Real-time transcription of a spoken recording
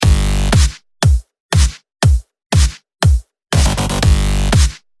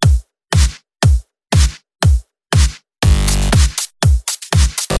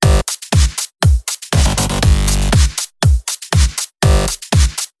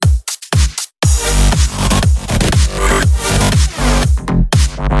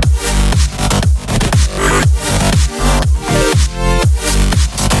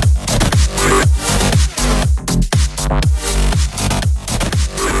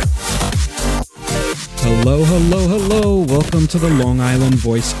Hello, hello, hello. Welcome to the Long Island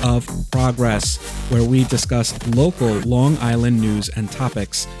Voice of Progress, where we discuss local Long Island news and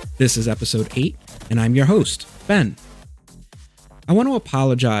topics. This is episode 8, and I'm your host, Ben. I want to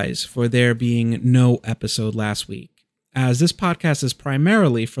apologize for there being no episode last week, as this podcast is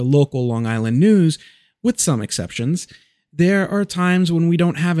primarily for local Long Island news, with some exceptions. There are times when we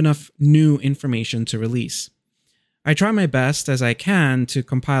don't have enough new information to release. I try my best as I can to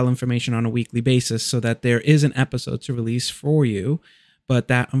compile information on a weekly basis so that there is an episode to release for you, but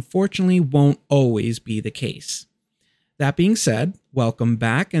that unfortunately won't always be the case. That being said, welcome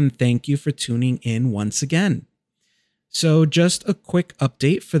back and thank you for tuning in once again. So just a quick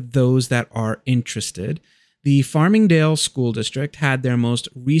update for those that are interested. The Farmingdale School District had their most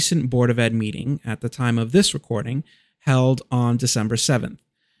recent Board of Ed meeting at the time of this recording, held on December 7th.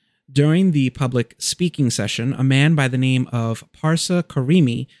 During the public speaking session, a man by the name of Parsa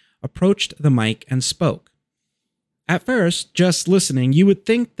Karimi approached the mic and spoke. At first, just listening, you would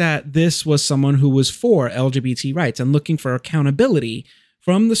think that this was someone who was for LGBT rights and looking for accountability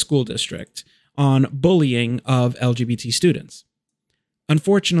from the school district on bullying of LGBT students.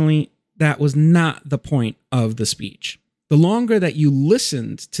 Unfortunately, that was not the point of the speech. The longer that you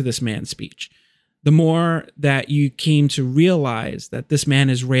listened to this man's speech, the more that you came to realize that this man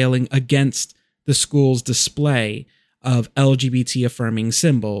is railing against the school's display of LGBT-affirming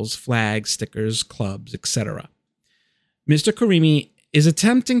symbols, flags, stickers, clubs, etc. Mr. Karimi is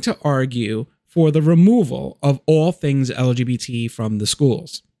attempting to argue for the removal of all things LGBT from the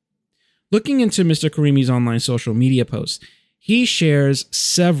schools. Looking into Mr. Karimi's online social media posts, he shares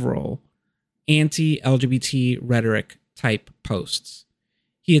several anti-LGBT rhetoric type posts.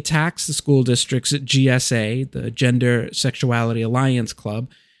 He attacks the school district's GSA, the Gender Sexuality Alliance Club,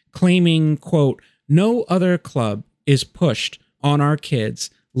 claiming, quote, "No other club is pushed on our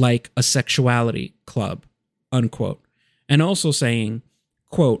kids like a sexuality club," unquote. And also saying,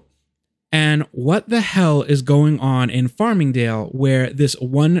 quote, "And what the hell is going on in Farmingdale where this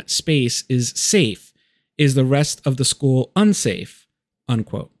one space is safe? Is the rest of the school unsafe?"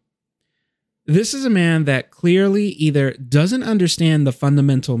 Unquote. This is a man that clearly either doesn't understand the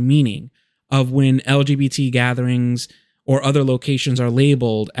fundamental meaning of when LGBT gatherings or other locations are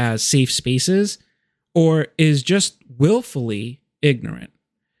labeled as safe spaces, or is just willfully ignorant.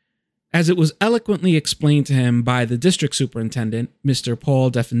 As it was eloquently explained to him by the district superintendent, Mr.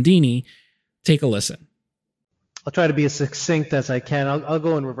 Paul Defendini, take a listen. I'll try to be as succinct as I can. I'll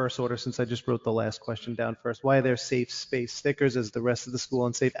go in reverse order since I just wrote the last question down first. Why are there safe space stickers? Is the rest of the school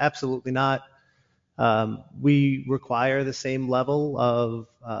unsafe? Absolutely not. We require the same level of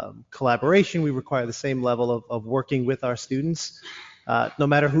collaboration. We require the same level of working with our students, no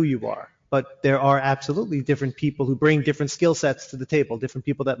matter who you are. But there are absolutely different people who bring different skill sets to the table, different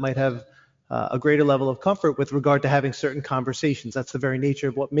people that might have a greater level of comfort with regard to having certain conversations. That's the very nature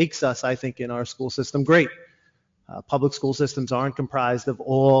of what makes us, I think, in our school system great. Public school systems aren't comprised of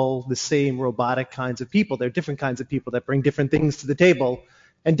all the same robotic kinds of people. They're different kinds of people that bring different things to the table,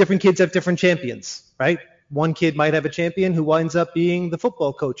 and different kids have different champions, right? One kid might have a champion who winds up being the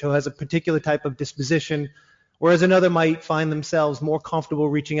football coach who has a particular type of disposition, whereas another might find themselves more comfortable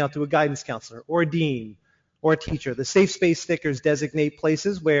reaching out to a guidance counselor or a dean or a teacher. The safe space stickers designate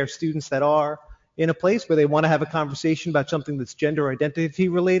places where students that are in a place where they want to have a conversation about something that's gender identity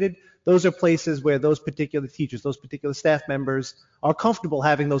related, those are places where those particular teachers, those particular staff members are comfortable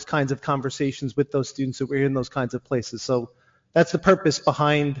having those kinds of conversations with those students who are in those kinds of places. So that's the purpose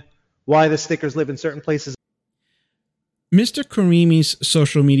behind why the stickers live in certain places. Mr. Karimi's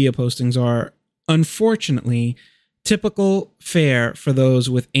social media postings are, unfortunately, typical fare for those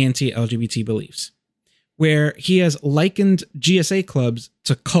with anti-LGBT beliefs, where he has likened GSA clubs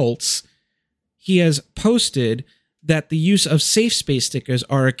to cults. He has posted that the use of safe space stickers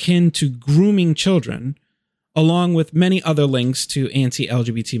are akin to grooming children, along with many other links to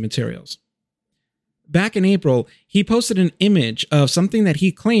anti-LGBT materials. Back in April, he posted an image of something that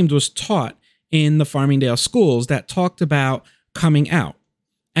he claimed was taught in the Farmingdale schools that talked about coming out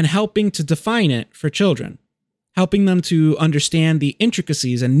and helping to define it for children, helping them to understand the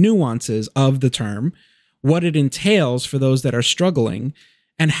intricacies and nuances of the term, what it entails for those that are struggling,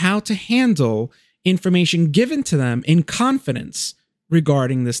 and how to handle information given to them in confidence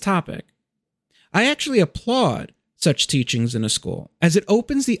regarding this topic. I actually applaud such teachings in a school, as it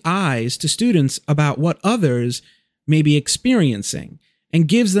opens the eyes to students about what others may be experiencing and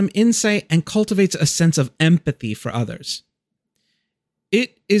gives them insight and cultivates a sense of empathy for others.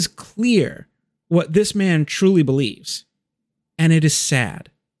 It is clear what this man truly believes, and it is sad.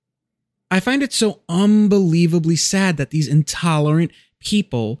 I find it so unbelievably sad that these intolerant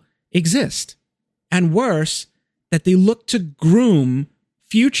people exist. And worse, that they look to groom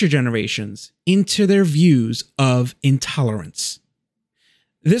future generations into their views of intolerance.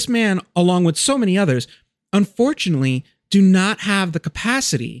 This man, along with so many others, unfortunately do not have the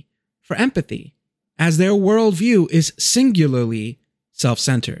capacity for empathy, as their worldview is singularly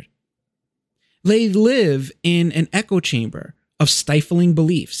self-centered. They live in an echo chamber of stifling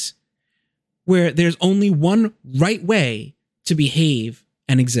beliefs, where there's only one right way to behave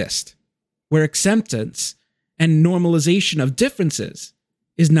and exist, where acceptance and normalization of differences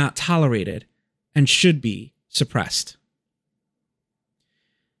is not tolerated and should be suppressed.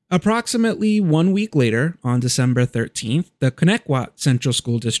 Approximately 1 week later, on December 13th, the Connetquot Central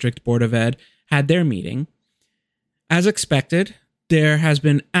School District Board of Ed had their meeting. As expected, there has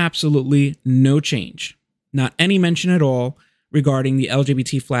been absolutely no change, not any mention at all regarding the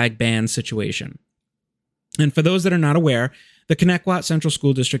LGBT flag ban situation. And for those that are not aware, the Connetquot Central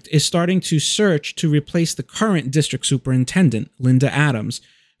School District is starting to search to replace the current district superintendent, Linda Adams,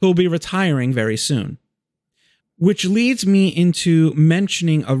 who will be retiring very soon. Which leads me into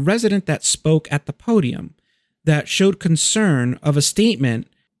mentioning a resident that spoke at the podium that showed concern of a statement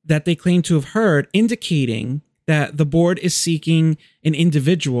that they claim to have heard indicating that the board is seeking an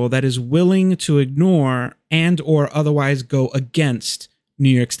individual that is willing to ignore and or otherwise go against New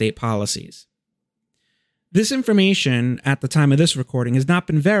York State policies. This information at the time of this recording has not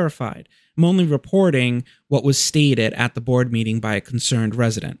been verified. I'm only reporting what was stated at the board meeting by a concerned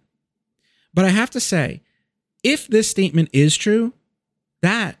resident. But I have to say, if this statement is true,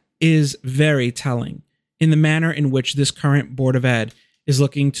 that is very telling in the manner in which this current Board of Ed is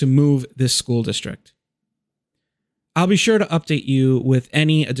looking to move this school district. I'll be sure to update you with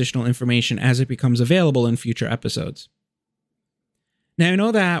any additional information as it becomes available in future episodes. Now, I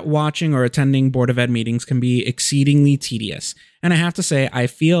know that watching or attending Board of Ed meetings can be exceedingly tedious, and I have to say, I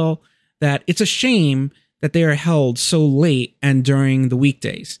feel that it's a shame that they are held so late and during the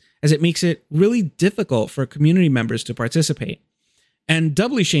weekdays, as it makes it really difficult for community members to participate. And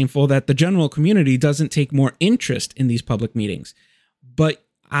doubly shameful that the general community doesn't take more interest in these public meetings. But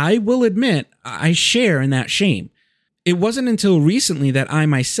I will admit, I share in that shame. It wasn't until recently that I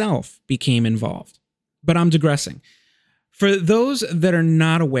myself became involved. But I'm digressing. For those that are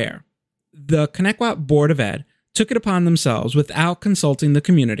not aware, the Connetquot Board of Ed took it upon themselves, without consulting the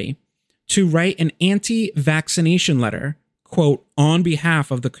community, to write an anti-vaccination letter, quote, on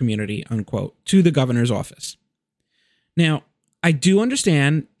behalf of the community, unquote, to the governor's office. Now, I do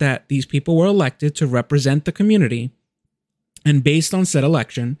understand that these people were elected to represent the community, and based on said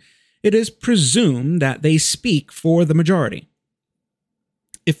election, it is presumed that they speak for the majority.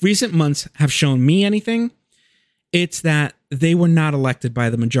 If recent months have shown me anything, it's that they were not elected by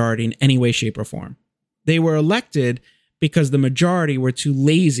the majority in any way, shape, or form. They were elected because the majority were too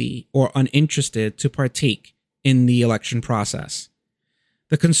lazy or uninterested to partake in the election process.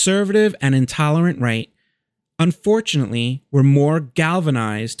 The conservative and intolerant right, unfortunately, were more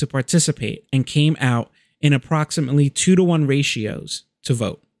galvanized to participate and came out in approximately 2-to-1 ratios to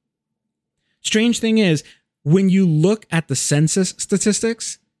vote. Strange thing is, when you look at the census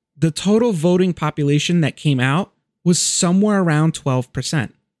statistics, the total voting population that came out was somewhere around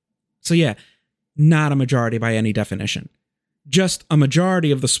 12%. So yeah, not a majority by any definition. Just a majority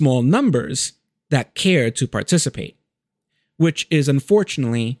of the small numbers that cared to participate, which is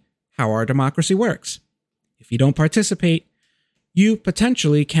unfortunately how our democracy works. If you don't participate, you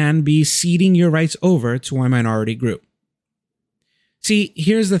potentially can be ceding your rights over to a minority group. See,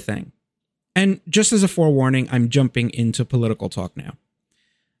 here's the thing. And just as a forewarning, I'm jumping into political talk now.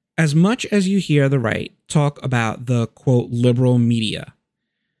 As much as you hear the right talk about the, quote, liberal media,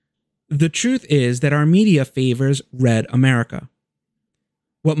 the truth is that our media favors red America.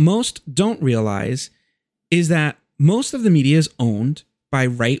 What most don't realize is that most of the media is owned by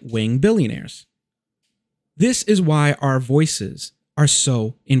right-wing billionaires. This is why our voices are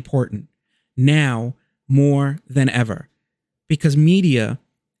so important, now more than ever, because media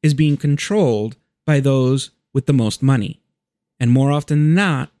is being controlled by those with the most money. And more often than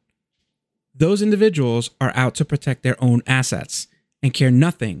not, those individuals are out to protect their own assets and care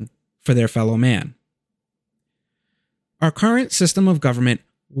nothing for their fellow man. Our current system of government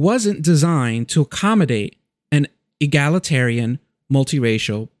wasn't designed to accommodate an egalitarian,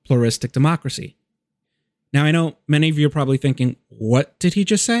 multiracial, pluralistic democracy. Now, I know many of you are probably thinking, what did he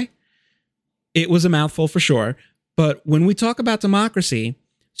just say? It was a mouthful for sure, but when we talk about democracy,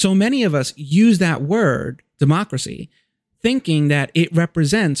 so many of us use that word, democracy, thinking that it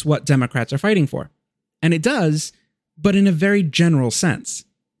represents what Democrats are fighting for. And it does, but in a very general sense.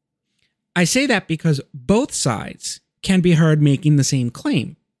 I say that because both sides can be heard making the same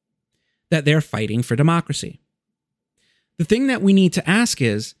claim. that they're fighting for democracy. The thing that we need to ask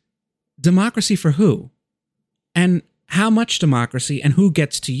is, democracy for who? And how much democracy and who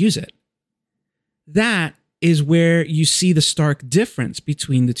gets to use it? That is where you see the stark difference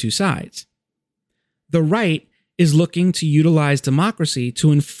between the two sides. The right is looking to utilize democracy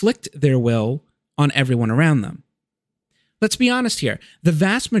to inflict their will on everyone around them. Let's be honest here. The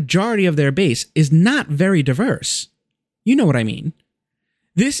vast majority of their base is not very diverse. You know what I mean.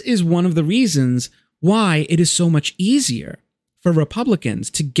 This is one of the reasons why it is so much easier for Republicans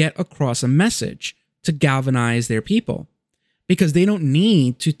to get across a message to galvanize their people, because they don't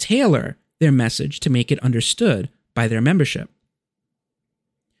need to tailor their message to make it understood by their membership.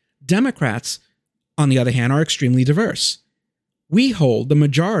 Democrats, on the other hand, are extremely diverse. We hold the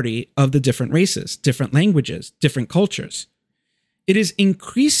majority of the different races, different languages, different cultures. It is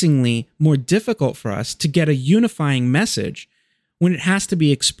increasingly more difficult for us to get a unifying message when it has to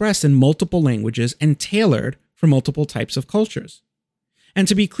be expressed in multiple languages and tailored for multiple types of cultures. And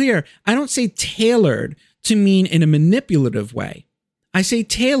to be clear, I don't say tailored to mean in a manipulative way. I say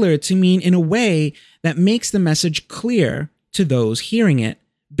tailored to mean in a way that makes the message clear to those hearing it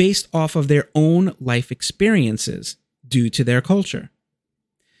based off of their own life experiences due to their culture.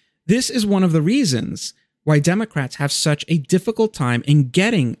 This is one of the reasons why Democrats have such a difficult time in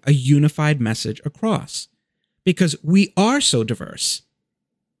getting a unified message across, because we are so diverse.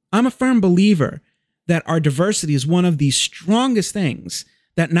 I'm a firm believer that our diversity is one of the strongest things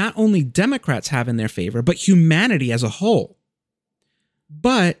that not only Democrats have in their favor, but humanity as a whole.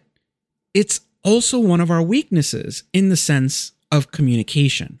 But it's also one of our weaknesses in the sense of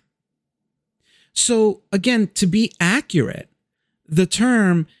communication. So again, to be accurate, the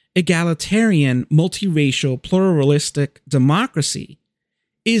term egalitarian, multiracial, pluralistic democracy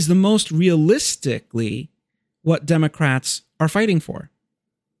is the most realistically what Democrats are fighting for.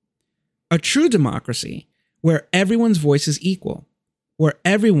 A true democracy where everyone's voice is equal, where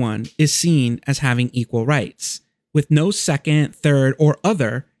everyone is seen as having equal rights, with no second, third, or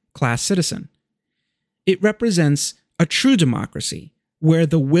other class citizen. It represents a true democracy where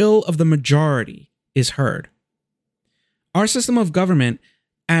the will of the majority is heard. Our system of government,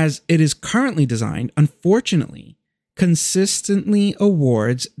 as it is currently designed, unfortunately, consistently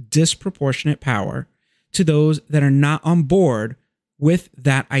awards disproportionate power to those that are not on board with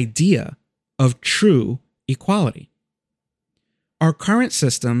that idea of true equality. Our current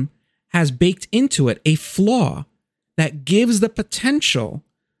system has baked into it a flaw that gives the potential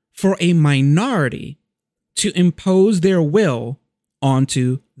for a minority to impose their will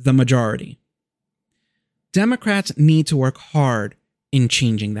onto the majority. Democrats need to work hard in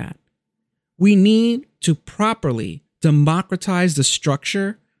changing that. We need to properly democratize the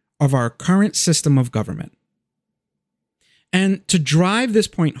structure of our current system of government. And to drive this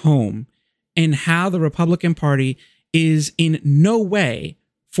point home in how the Republican Party is in no way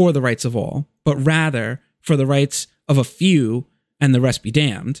for the rights of all, but rather for the rights of a few and the rest be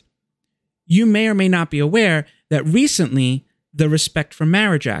damned, you may or may not be aware that recently the Respect for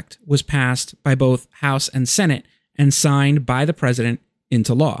Marriage Act was passed by both House and Senate and signed by the president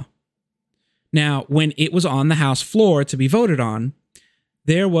into law. Now, when it was on the House floor to be voted on,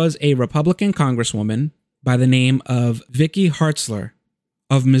 there was a Republican Congresswoman by the name of Vicky Hartzler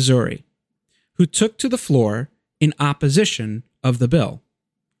of Missouri, who took to the floor in opposition of the bill.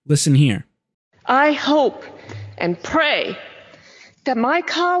 Listen here. I hope and pray that my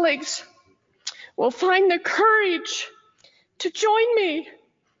colleagues will find the courage to join me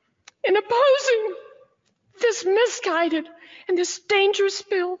in opposing this misguided and this dangerous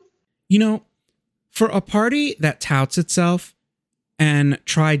bill. You know, for a party that touts itself and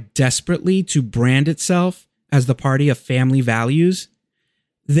tried desperately to brand itself as the party of family values,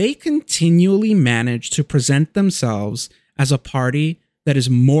 they continually manage to present themselves as a party that is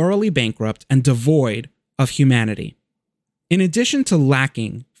morally bankrupt and devoid of humanity, in addition to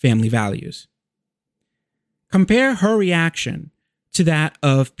lacking family values. Compare her reaction to that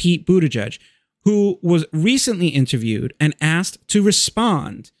of Pete Buttigieg, who was recently interviewed and asked to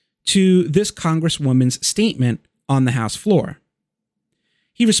respond to this Congresswoman's statement on the House floor.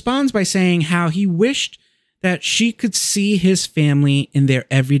 He responds by saying how he wished that she could see his family in their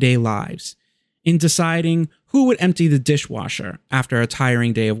everyday lives, in deciding who would empty the dishwasher after a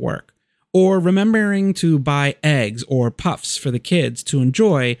tiring day of work, or remembering to buy eggs or puffs for the kids to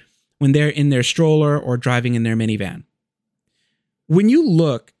enjoy when they're in their stroller or driving in their minivan. When you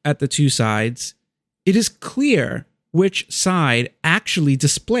look at the two sides, it is clear which side actually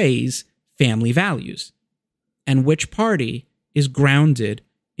displays family values and which party is grounded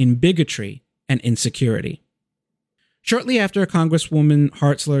in bigotry and insecurity. Shortly after Congresswoman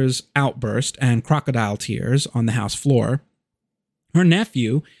Hartzler's outburst and crocodile tears on the House floor, her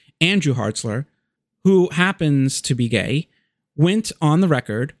nephew, Andrew Hartzler, who happens to be gay, went on the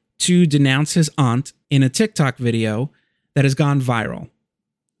record to denounce his aunt in a TikTok video that has gone viral.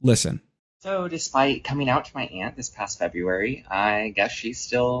 Listen. So despite coming out to my aunt this past February, I guess she's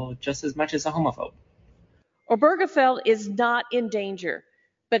still just as much as a homophobe. Obergefell is not in danger,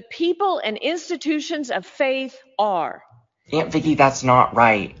 but people and institutions of faith are. Aunt Vicky, that's not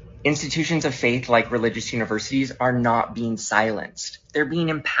right. Institutions of faith like religious universities are not being silenced. They're being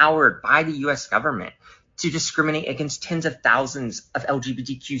empowered by the U.S. government to discriminate against tens of thousands of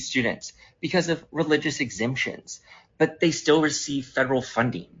LGBTQ students because of religious exemptions, but they still receive federal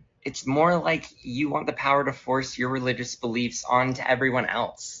funding. It's more like you want the power to force your religious beliefs onto everyone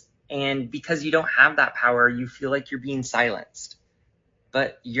else. And because you don't have that power, you feel like you're being silenced.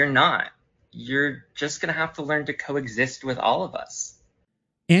 But you're not. You're just going to have to learn to coexist with all of us.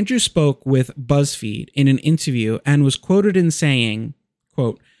 Andrew spoke with BuzzFeed in an interview and was quoted in saying,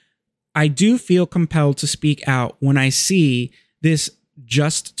 quote, "I do feel compelled to speak out when I see this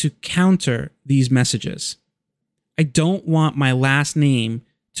just to counter these messages. I don't want my last name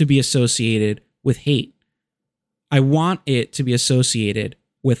to be associated with hate. I want it to be associated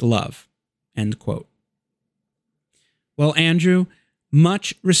with love." End quote. Well, Andrew,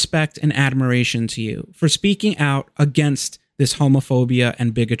 much respect and admiration to you for speaking out against this homophobia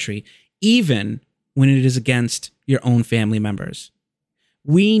and bigotry, even when it is against your own family members.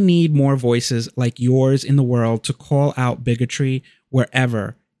 We need more voices like yours in the world to call out bigotry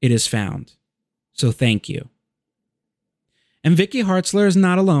wherever it is found. So thank you. And Vicky Hartzler is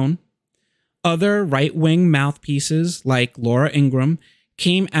not alone. Other right-wing mouthpieces like Laura Ingraham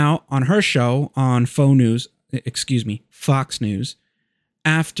came out on her show on Fox News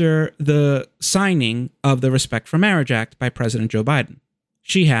after the signing of the Respect for Marriage Act by President Joe Biden.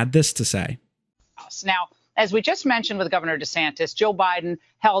 She had this to say. Now, as we just mentioned with Governor DeSantis, Joe Biden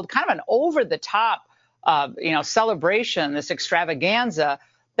held kind of an over-the-top, celebration, this extravaganza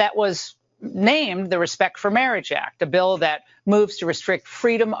that was named the Respect for Marriage Act, a bill that moves to restrict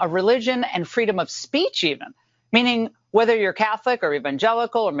freedom of religion and freedom of speech even, meaning whether you're Catholic or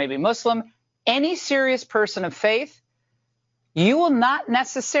evangelical or maybe Muslim, any serious person of faith, you will not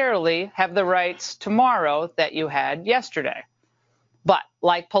necessarily have the rights tomorrow that you had yesterday. But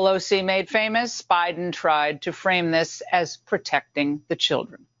like Pelosi made famous, Biden tried to frame this as protecting the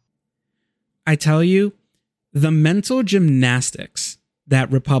children. I tell you, the mental gymnastics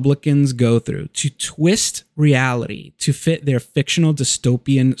that Republicans go through to twist reality to fit their fictional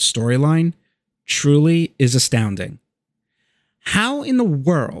dystopian storyline truly is astounding. How in the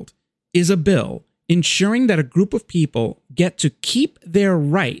world is a bill ensuring that a group of people get to keep their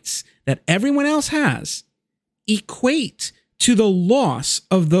rights that everyone else has equate to the loss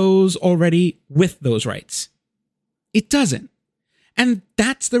of those already with those rights? It doesn't. And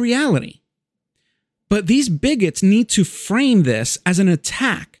that's the reality. But these bigots need to frame this as an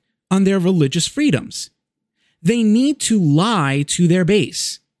attack on their religious freedoms. They need to lie to their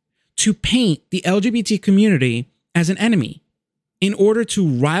base, to paint the LGBT community as an enemy in order to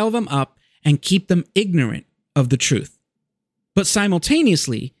rile them up and keep them ignorant of the truth, but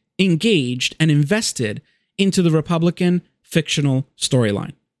simultaneously engaged and invested into the Republican fictional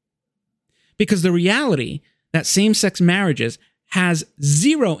storyline. Because the reality that same-sex marriages has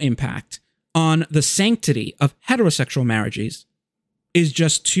zero impact on the sanctity of heterosexual marriages is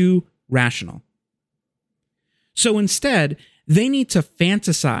just too rational. So instead, they need to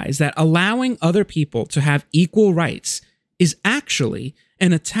fantasize that allowing other people to have equal rights is actually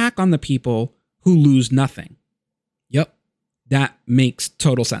an attack on the people who lose nothing. Yep, that makes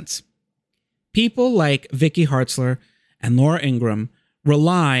total sense. People like Vicky Hartzler and Laura Ingraham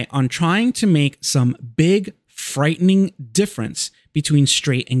rely on trying to make some big, frightening difference between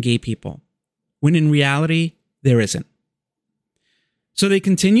straight and gay people, when in reality, there isn't. So they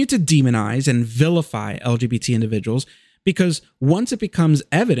continue to demonize and vilify LGBT individuals because once it becomes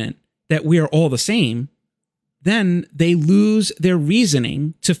evident that we are all the same, then they lose their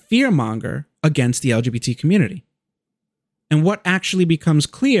reasoning to fearmonger against the LGBT community. And what actually becomes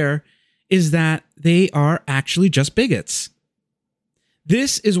clear is that they are actually just bigots.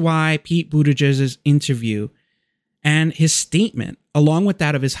 This is why Pete Buttigieg's interview and his statement, along with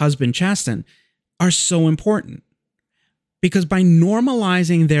that of his husband Chasten, are so important. Because by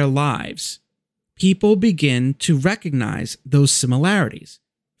normalizing their lives, people begin to recognize those similarities,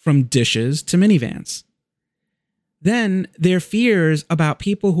 from dishes to minivans. Then their fears about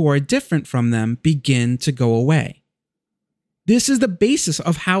people who are different from them begin to go away. This is the basis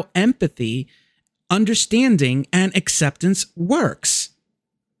of how empathy understanding and acceptance works.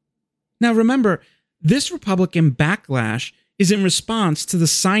 Now remember, this Republican backlash is in response to the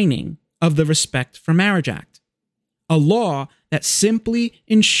signing of the Respect for Marriage Act, a law that simply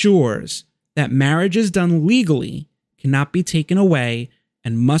ensures that marriages done legally cannot be taken away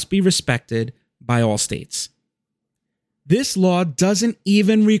and must be respected by all states. This law doesn't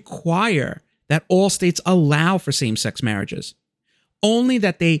even require that all states allow for same-sex marriages, only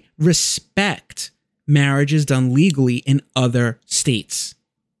that they respect marriages done legally in other states.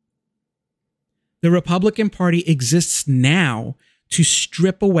 The Republican Party exists now to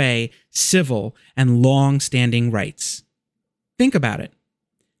strip away civil and long-standing rights. Think about it.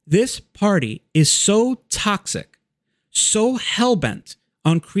 This party is so toxic, so hell-bent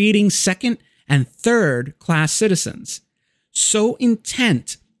on creating second and third class citizens, so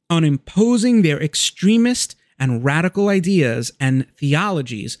intent on imposing their extremist and radical ideas and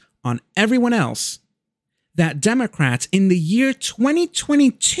theologies on everyone else, that Democrats in the year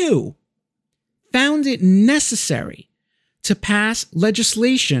 2022 found it necessary to pass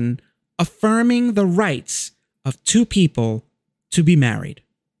legislation affirming the rights of two people to be married.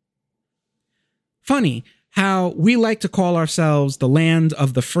 Funny how we like to call ourselves the land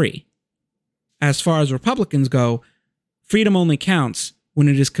of the free. As far as Republicans go, freedom only counts when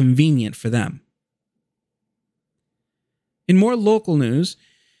it is convenient for them. In more local news,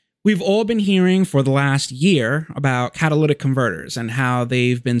 we've all been hearing for the last year about catalytic converters and how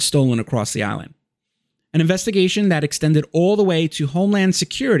they've been stolen across the island. An investigation that extended all the way to Homeland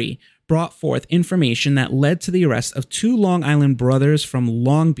Security brought forth information that led to the arrest of two Long Island brothers from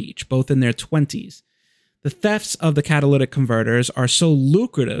Long Beach, both in their 20s. The thefts of the catalytic converters are so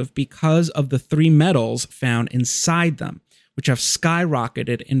lucrative because of the 3 metals found inside them, which have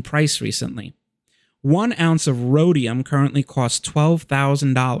skyrocketed in price recently. 1 ounce of rhodium currently costs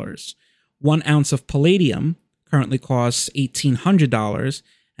 $12,000. 1 ounce of palladium currently costs $1,800.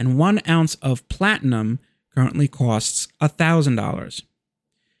 And 1 ounce of platinum currently costs $1,000.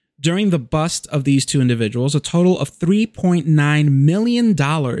 During the bust of these two individuals, a total of $3.9 million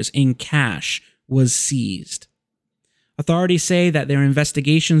in cash was seized. Authorities say that their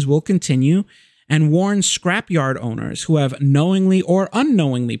investigations will continue and warn scrapyard owners who have knowingly or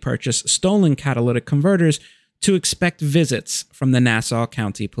unknowingly purchased stolen catalytic converters to expect visits from the Nassau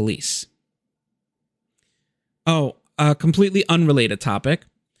County Police. Oh, a completely unrelated topic.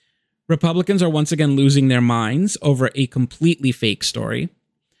 Republicans are once again losing their minds over a completely fake story.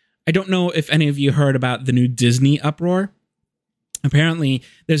 I don't know if any of you heard about the new Disney uproar. Apparently,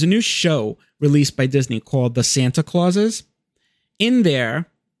 there's a new show released by Disney called The Santa Clauses. In there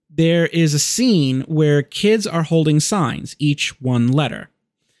is a scene where kids are holding signs, each 1 letter.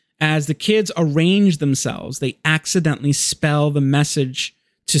 As the kids arrange themselves, they accidentally spell the message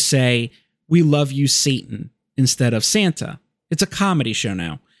to say, "We love you, Satan," instead of Santa. It's a comedy show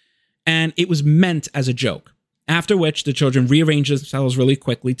now. And it was meant as a joke, after which the children rearranged themselves really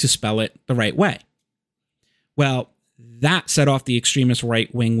quickly to spell it the right way. Well, that set off the extremist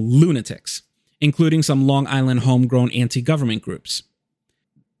right-wing lunatics, including some Long Island homegrown anti-government groups.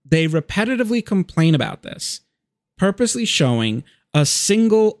 They repetitively complain about this, purposely showing a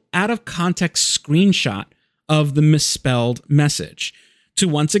single out-of-context screenshot of the misspelled message to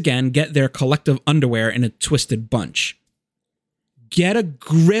once again get their collective underwear in a twisted bunch. Get a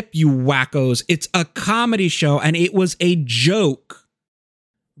grip, you wackos. It's a comedy show, and it was a joke.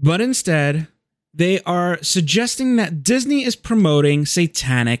 But instead, they are suggesting that Disney is promoting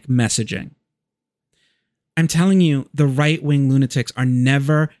satanic messaging. I'm telling you, the right-wing lunatics are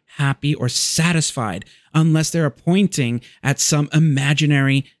never happy or satisfied unless they're pointing at some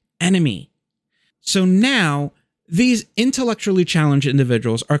imaginary enemy. So now, these intellectually challenged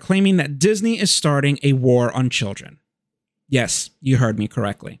individuals are claiming that Disney is starting a war on children. Yes, you heard me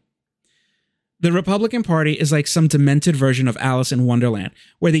correctly. The Republican Party is like some demented version of Alice in Wonderland,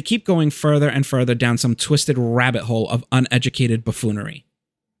 where they keep going further and further down some twisted rabbit hole of uneducated buffoonery.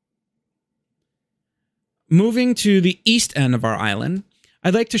 Moving to the east end of our island,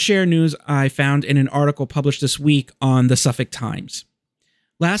 I'd like to share news I found in an article published this week on the Suffolk Times.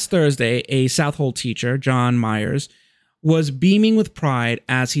 Last Thursday, a Southold teacher, John Myers, was beaming with pride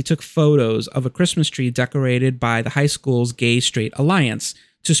as he took photos of a Christmas tree decorated by the high school's Gay-Straight Alliance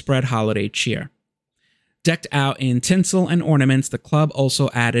to spread holiday cheer. Decked out in tinsel and ornaments, the club also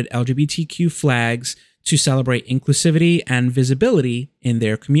added LGBTQ flags to celebrate inclusivity and visibility in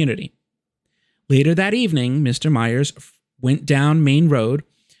their community. Later that evening, Mr. Myers went down Main Road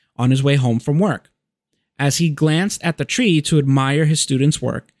on his way home from work. As he glanced at the tree to admire his students'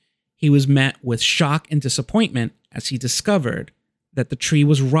 work, he was met with shock and disappointment as he discovered that the tree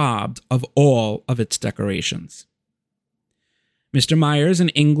was robbed of all of its decorations. Mr. Myers, an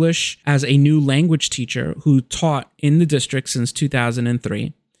English as a new language teacher who taught in the district since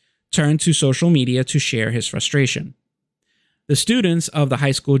 2003, turned to social media to share his frustration. The students of the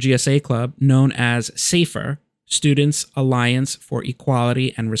high school GSA club, known as SAFER, Students Alliance for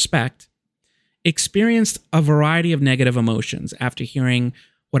Equality and Respect, experienced a variety of negative emotions after hearing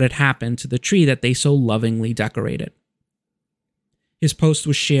what had happened to the tree that they so lovingly decorated. His post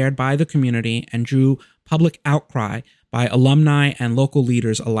was shared by the community and drew public outcry by alumni and local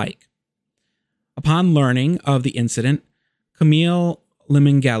leaders alike. Upon learning of the incident, Camille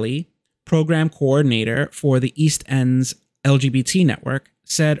Limingeli, program coordinator for the East End's LGBT network,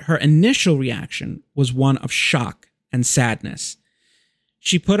 said her initial reaction was one of shock and sadness.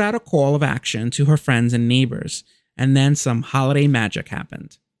 She put out a call of action to her friends and neighbors, and then some holiday magic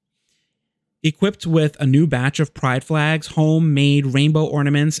happened. Equipped with a new batch of pride flags, homemade rainbow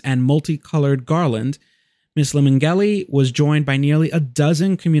ornaments, and multicolored garland, Ms. Limingeli was joined by nearly a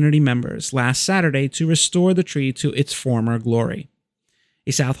dozen community members last Saturday to restore the tree to its former glory.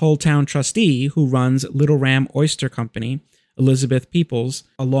 A Southold town trustee who runs Little Ram Oyster Company, Elizabeth Peoples,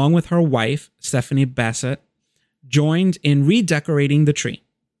 along with her wife, Stephanie Bassett, joined in redecorating the tree.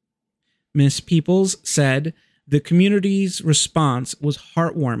 Ms. Peoples said the community's response was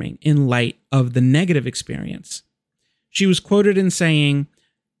heartwarming in light of the negative experience. She was quoted in saying,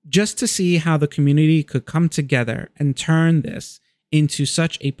 "Just to see how the community could come together and turn this into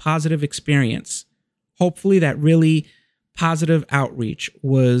such a positive experience, hopefully that really positive outreach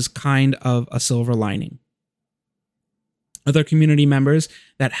was kind of a silver lining." Other community members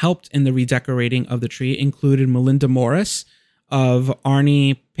that helped in the redecorating of the tree included Melinda Morris of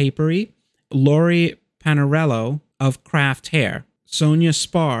Arnie Papery, Lori Panarello of Craft Hair, Sonia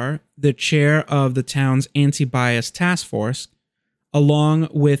Spar, the chair of the town's anti-bias task force, along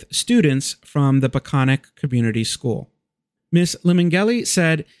with students from the Peconic Community School. Ms. Limingeli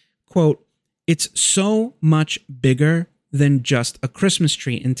said, quote, "It's so much bigger than just a Christmas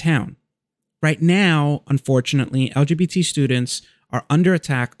tree in town. Right now, unfortunately, LGBT students are under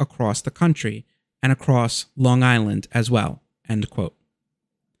attack across the country and across Long Island as well," end quote.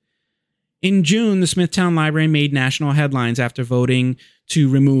 In June, the Smithtown Library made national headlines after voting to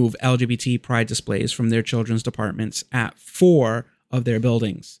remove LGBT pride displays from their children's departments at 4 of their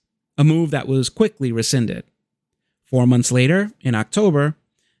buildings, a move that was quickly rescinded. 4 months later, in October,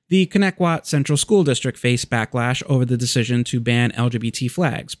 the Connetquot Central School District faced backlash over the decision to ban LGBT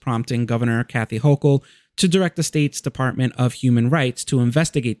flags, prompting Governor Kathy Hochul to direct the state's Department of Human Rights to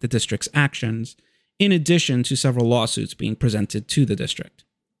investigate the district's actions, in addition to several lawsuits being presented to the district.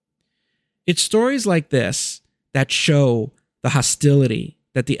 It's stories like this that show the hostility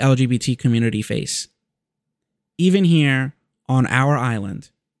that the LGBT community face, even here on our island.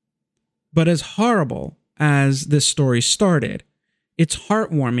 But as horrible as this story started, it's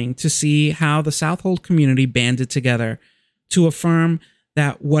heartwarming to see how the Southold community banded together to affirm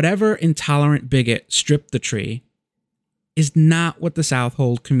that whatever intolerant bigot stripped the tree is not what the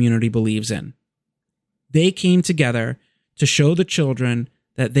Southold community believes in. They came together to show the children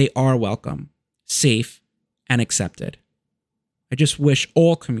that they are welcome, safe, and accepted. I just wish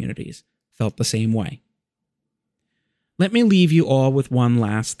all communities felt the same way. Let me leave you all with one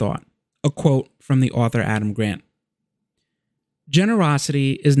last thought, a quote from the author Adam Grant.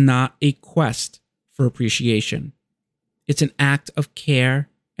 "Generosity is not a quest for appreciation. It's an act of care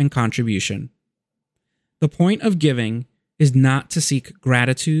and contribution. The point of giving is not to seek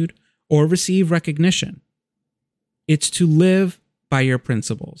gratitude or receive recognition. It's to live by your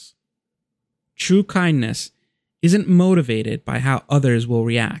principles. True kindness isn't motivated by how others will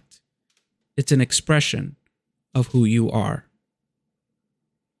react. It's an expression of who you are."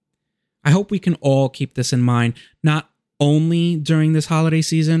 I hope we can all keep this in mind, not only during this holiday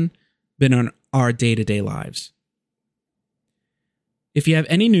season, but in our day-to-day lives. If you have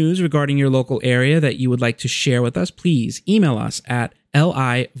any news regarding your local area that you would like to share with us, please email us at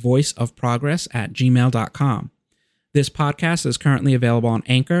livoiceofprogress@gmail.com. This podcast is currently available on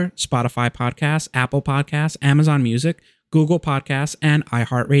Anchor, Spotify Podcasts, Apple Podcasts, Amazon Music, Google Podcasts, and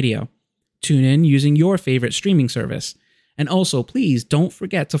iHeartRadio. Tune in using your favorite streaming service. And also, please don't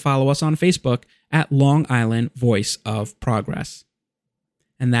forget to follow us on Facebook at Long Island Voice of Progress.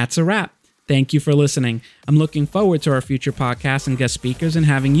 And that's a wrap. Thank you for listening. I'm looking forward to our future podcasts and guest speakers and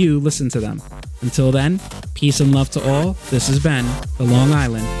having you listen to them. Until then, peace and love to all. This has been the Long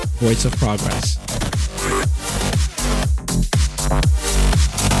Island Voice of Progress.